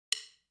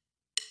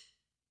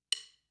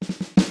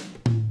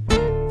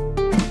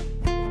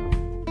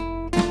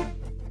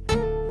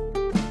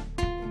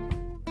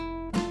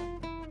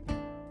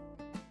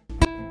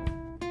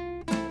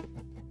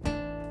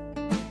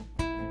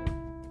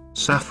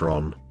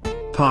Saffron.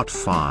 Part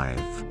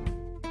 5.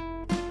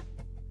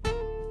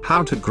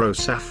 How to grow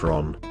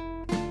saffron.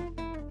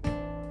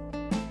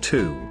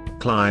 2.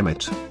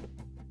 Climate.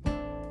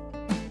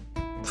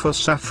 For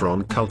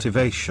saffron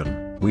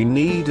cultivation, we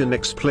need an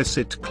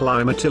explicit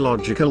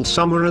climatological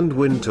summer and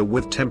winter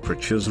with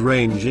temperatures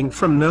ranging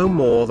from no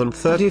more than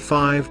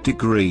 35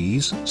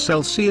 degrees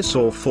Celsius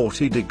or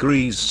 40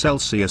 degrees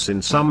Celsius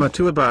in summer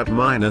to about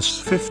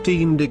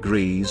 -15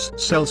 degrees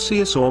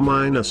Celsius or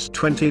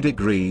 -20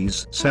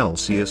 degrees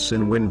Celsius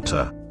in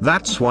winter.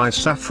 That's why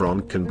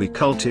saffron can be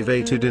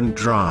cultivated in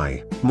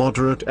dry,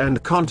 moderate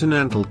and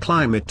continental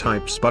climate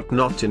types but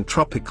not in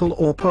tropical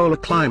or polar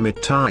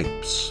climate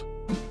types.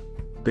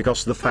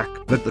 Because the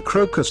fact that the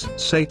Crocus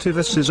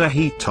sativus is a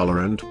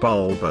heat-tolerant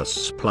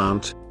bulbous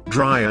plant,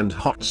 dry and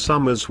hot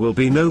summers will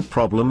be no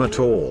problem at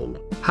all.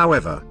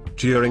 However,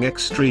 during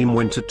extreme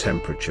winter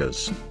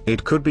temperatures,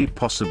 it could be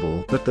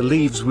possible that the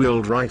leaves will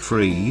dry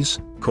freeze,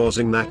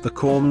 causing that the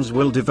corms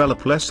will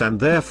develop less and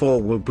therefore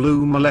will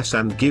bloom less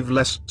and give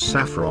less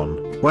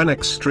saffron. When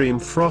extreme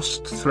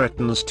frost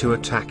threatens to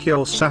attack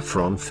your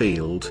saffron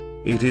field,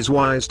 it is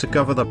wise to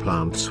cover the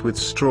plants with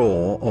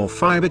straw or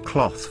fiber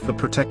cloth for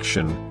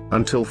protection,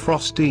 until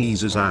frost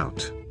eases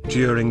out.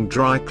 During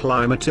dry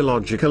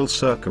climatological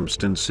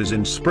circumstances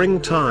in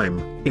springtime,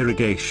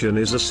 irrigation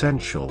is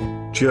essential.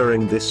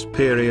 During this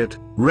period,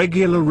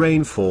 regular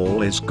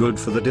rainfall is good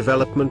for the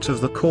development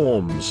of the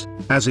corms,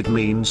 as it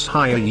means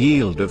higher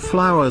yield of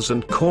flowers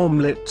and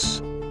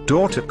cormlets,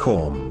 daughter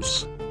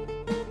corms.